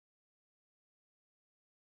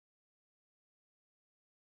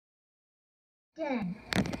Den.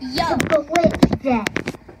 Yo. The glitch den.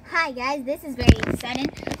 Hi guys, this is very sudden.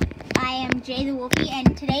 I am Jay the Wolfie,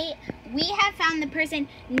 and today we have found the person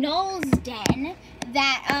Noel's den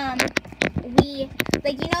that we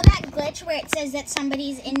like. You know that glitch where it says that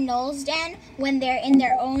somebody's in Noel's den when they're in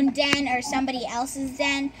their own den or somebody else's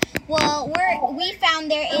den. Well, we found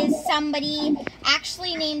there is somebody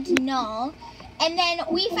actually named Noel, and then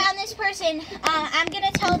we found this person. I'm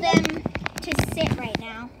gonna tell them to sit right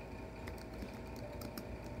now.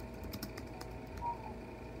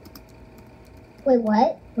 Wait,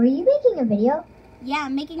 what? Were you making a video? Yeah,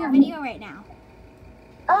 I'm making a video right now.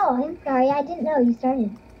 Oh, I'm sorry. I didn't know you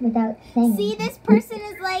started without saying See, anything. this person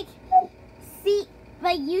is like,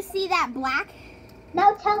 you see that black?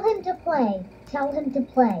 Now tell him to play. Tell him to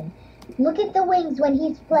play. Look at the wings when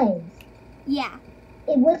he plays. Yeah.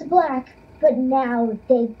 It was black, but now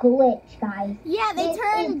they glitch, guys. Yeah, they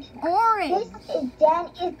turned orange. This den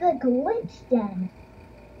is the glitch den.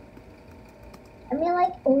 I mean,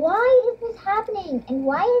 like, why is this happening? And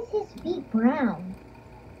why is his feet brown?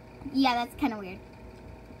 Yeah, that's kind of weird.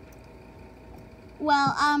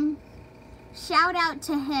 Well, shout out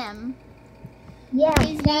to him. Yeah,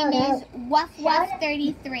 his name is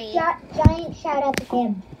WooooW33. Giant shout out to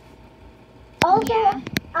him. Also, yeah.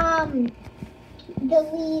 The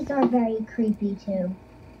leaves are very creepy too.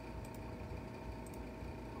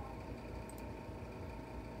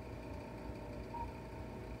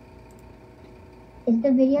 Is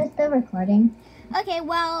the video still recording? Okay,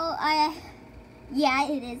 well, yeah,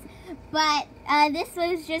 it is. But this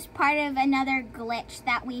was just part of another glitch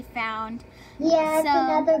that we found. Yeah, it's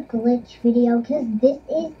another glitch video because this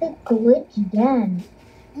is the glitch den.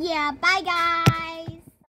 Yeah, bye guys.